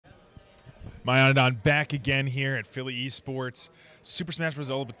Myonadon back again here at Philly Esports Super Smash Bros.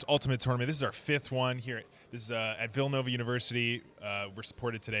 Ultimate Tournament. This is our fifth one here. This is at Villanova University. We're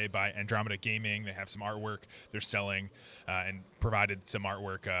supported today by Andromeda Gaming. They have some artwork they're selling and provided some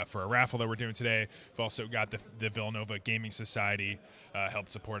artwork for a raffle that we're doing today. We've also got the Villanova Gaming Society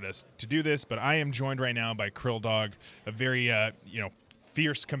helped support us to do this. But I am joined right now by KRILLDOG, a very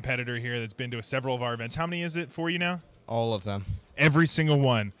fierce competitor here that's been to several of our events. How many is it for you now? All of them. Every single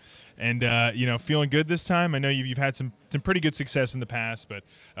one. And, feeling good this time. I know you've had some pretty good success in the past, but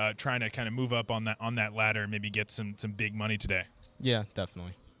trying to kind of move up on that ladder and maybe get some big money today. Yeah,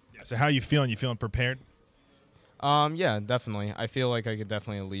 definitely. Yeah, so how you feeling? You feeling prepared? Yeah, definitely. I feel like I could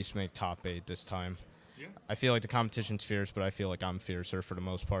definitely at least make top 8 this time. Yeah. I feel like the competition's fierce, but I feel like I'm fiercer for the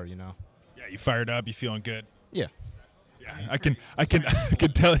most part, you know. Yeah, you fired up? You feeling good? Yeah. Yeah, I can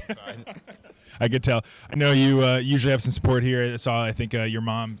tell. I could tell. I know you usually have some support here. I think your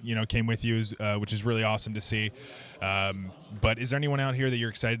mom, came with you, which is really awesome to see. But is there anyone out here that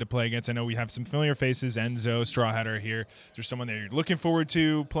you're excited to play against? I know we have some familiar faces. Enzo, Straw Hat are here. Is there someone that you're looking forward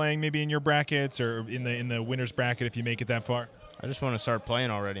to playing maybe in your brackets or in the winner's bracket if you make it that far? I just want to start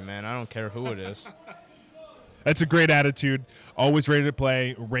playing already, man. I don't care who it is. That's a great attitude. Always ready to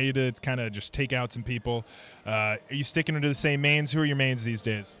play, ready to kind of just take out some people. Are you sticking to the same mains? Who are your mains these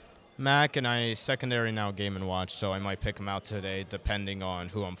days? Mac and I secondary now Game & Watch, so I might pick him out today depending on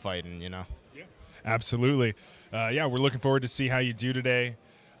who I'm fighting, Yeah. Absolutely. We're looking forward to see how you do today.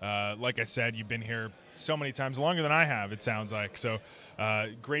 Like I said, you've been here so many times, longer than I have, it sounds like. So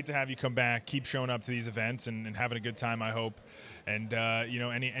great to have you come back, keep showing up to these events and having a good time, I hope. And,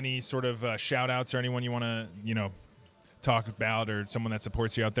 any sort of shout-outs or anyone you want to, talk about or someone that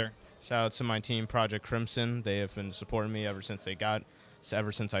supports you out there? Shout out to my team, Project Crimson. They have been supporting me ever since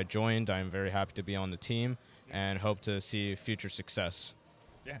I joined. I am very happy to be on the team and hope to see future success.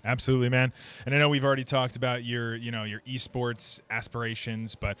 Yeah, absolutely, man. And I know we've already talked about your esports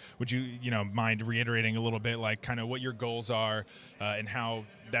aspirations, but would you, mind reiterating a little bit, like kind of what your goals are and how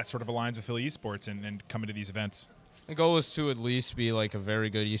that sort of aligns with Philly Esports and coming to these events? The goal is to at least be like a very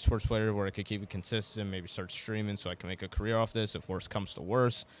good esports player where I could keep it consistent, maybe start streaming so I can make a career off this. If worse comes to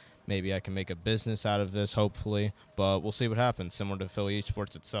worse, maybe I can make a business out of this, hopefully. But we'll see what happens, similar to Philly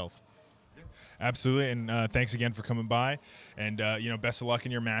Esports itself. Absolutely, and thanks again for coming by. And, best of luck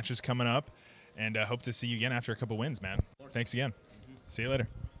in your matches coming up. And hope to see you again after a couple wins, man. Thanks again. See you later.